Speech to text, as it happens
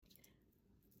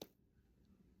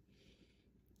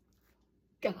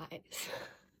Guys,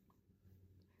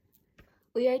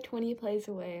 we are 20 plays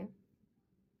away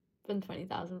from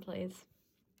 20,000 plays.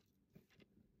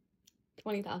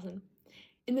 20,000.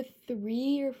 In the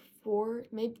 3 or 4,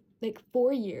 maybe like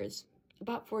 4 years,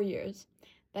 about 4 years,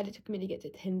 that it took me to get to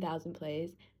 10,000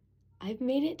 plays, I've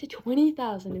made it to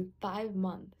 20,000 in 5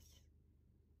 months.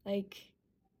 Like,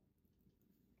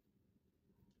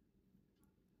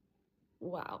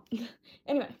 wow.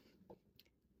 Anyway.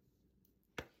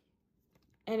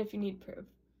 And if you need proof,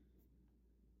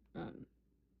 anyway,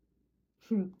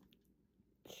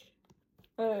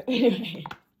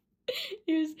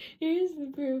 here's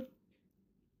the proof.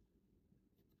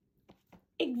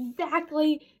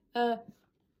 Exactly.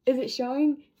 Is it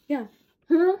showing? Yeah.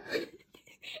 Huh?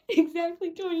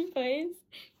 Exactly 20 plays.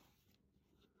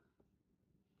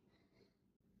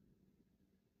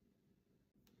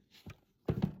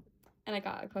 And I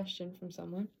got a question from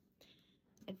someone.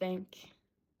 I think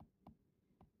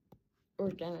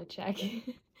we're gonna check.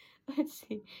 Let's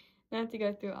see. I have to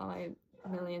go through all my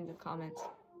millions of comments.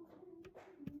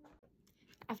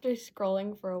 After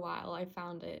scrolling for a while, I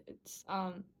found it. It's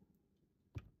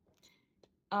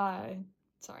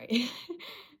sorry.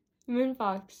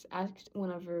 Moonfox asked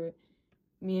whenever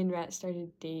me and Rhett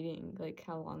started dating, like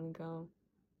how long ago.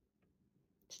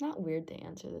 It's not weird to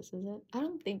answer this, is it? I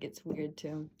don't think it's weird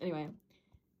to. Anyway,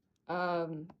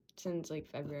 since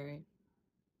like February,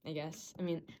 I guess. I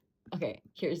mean, okay,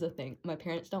 here's the thing. My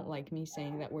parents don't like me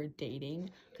saying that we're dating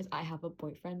because I have a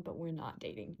boyfriend, but we're not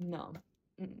dating. No.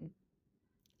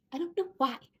 I don't know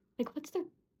why. Like, what's their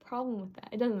problem with that?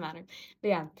 It doesn't matter. But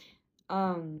yeah,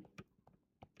 I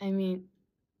mean,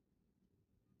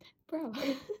 bro.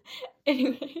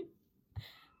 Anyway,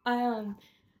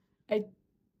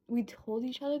 we told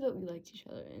each other that we liked each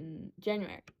other in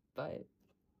January, but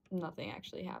nothing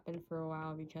actually happened for a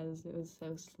while because it was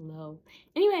so slow.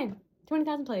 Anyway,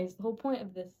 20,000 plays, the whole point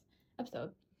of this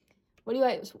episode. What do you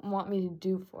guys want me to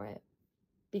do for it?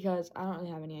 Because I don't really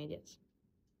have any ideas.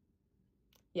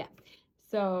 Yeah,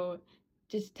 so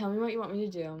just tell me what you want me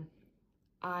to do.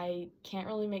 I can't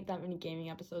really make that many gaming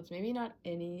episodes, maybe not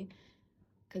any,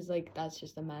 because like that's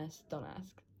just a mess. Don't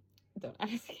ask.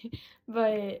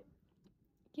 But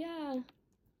yeah,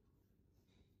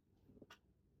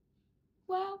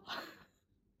 wow.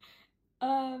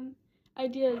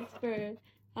 Ideas for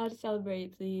how to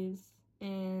celebrate, please,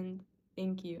 and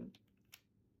thank you.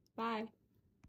 Bye.